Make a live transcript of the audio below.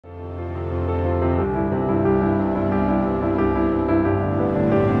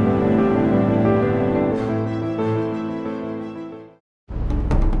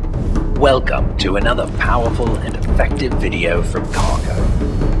Welcome to another powerful and effective video from KARCO.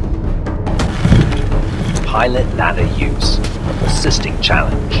 Pilot ladder use, a persisting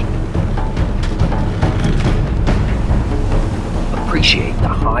challenge. Appreciate the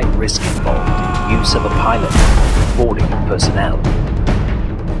high risk involved in use of a pilot ladder for boarding of personnel.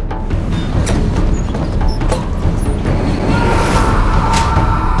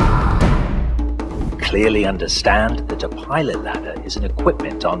 Clearly understand that a pilot ladder is an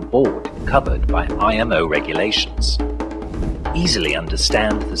equipment on board covered by IMO regulations. Easily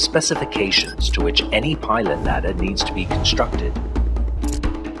understand the specifications to which any pilot ladder needs to be constructed.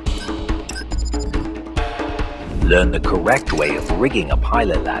 Learn the correct way of rigging a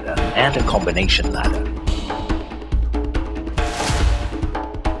pilot ladder and a combination ladder.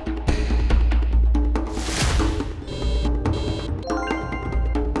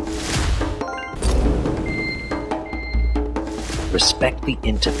 Respect the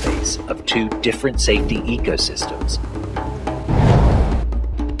interface of two different safety ecosystems.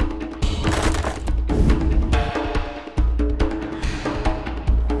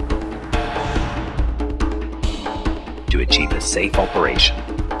 To achieve a safe operation.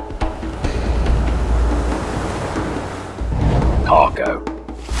 KARCO,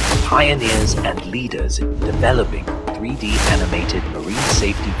 pioneers and leaders in developing 3D animated marine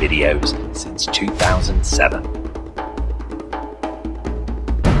safety videos since 2007.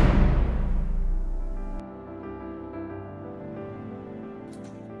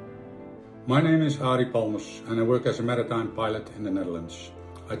 My name is Arie Palmers and I work as a maritime pilot in the Netherlands.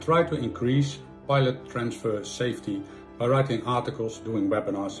 I try to increase pilot transfer safety by writing articles, doing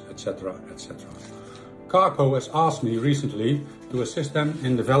webinars, etc. etc. KARCO has asked me recently to assist them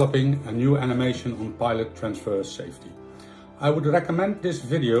in developing a new animation on pilot transfer safety. I would recommend this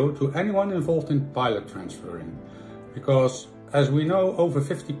video to anyone involved in pilot transferring, because as we know, over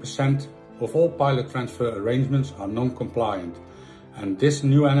 50% of all pilot transfer arrangements are non-compliant, and this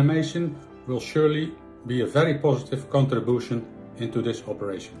new animation will surely be a very positive contribution into this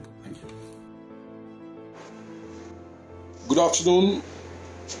operation. Thank you. Good afternoon.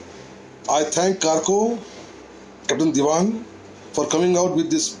 I thank KARCO, Captain Diwan, for coming out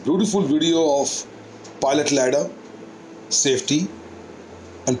with this beautiful video of pilot ladder safety.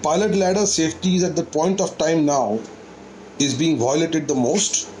 And pilot ladder safety is at the point of time now is being violated the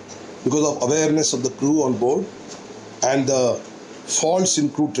most because of awareness of the crew on board and the faults in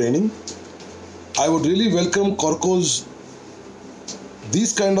crew training. I would really welcome KARCO's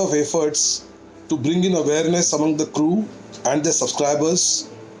these kind of efforts to bring in awareness among the crew and their subscribers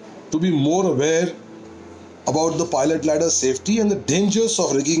to be more aware about the pilot ladder safety and the dangers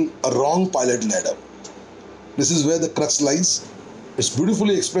of rigging a wrong pilot ladder. This is where the crux lies. It's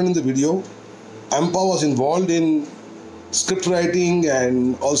beautifully explained in the video. AMPA was involved in script writing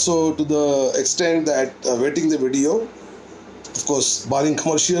and also to the extent that vetting the video. Of course, barring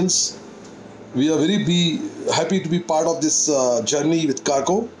commercials, we are very happy to be part of this journey with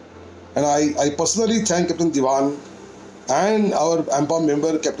KARCO, and I personally thank Captain Diwan and our AMPA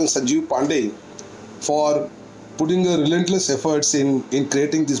member Captain Sanjeev Pandey for putting a relentless efforts in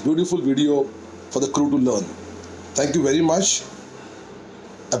creating this beautiful video for the crew to learn. Thank you very much.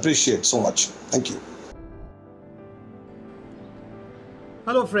 Appreciate so much. Thank you.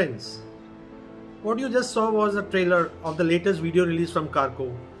 Hello friends. What you just saw was a trailer of the latest video release from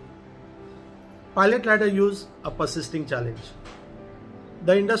KARCO. Pilot ladder use, a persisting challenge.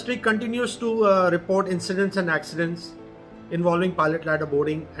 The industry continues to report incidents and accidents involving pilot ladder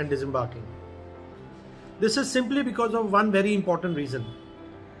boarding and disembarking. This is simply because of one very important reason,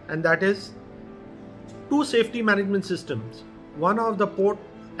 and that is two safety management systems, one of the port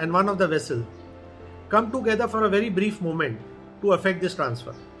and one of the vessel, come together for a very brief moment to affect this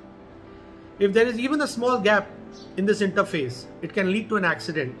transfer. If there is even a small gap in this interface, it can lead to an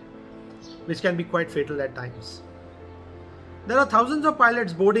accident which can be quite fatal at times. There are thousands of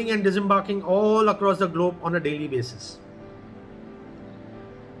pilots boarding and disembarking all across the globe on a daily basis.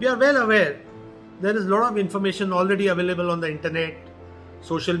 We are well aware there is a lot of information already available on the internet,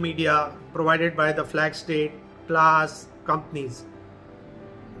 social media, provided by the flag state, class, companies,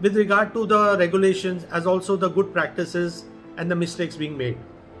 with regard to the regulations as also the good practices and the mistakes being made.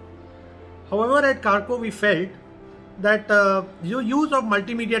 However, at KARCO we felt that the use of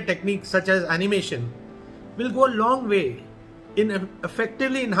multimedia techniques such as animation will go a long way in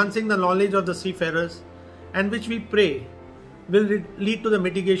effectively enhancing the knowledge of the seafarers, and which we pray will lead to the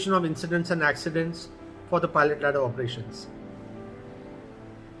mitigation of incidents and accidents for the pilot ladder operations.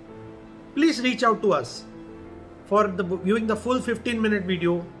 Please reach out to us for viewing the full 15-minute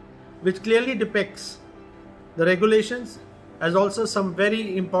video which clearly depicts the regulations as also some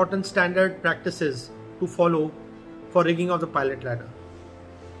very important standard practices to follow for rigging of the pilot ladder.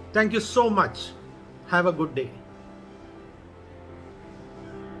 Thank you so much. Have a good day.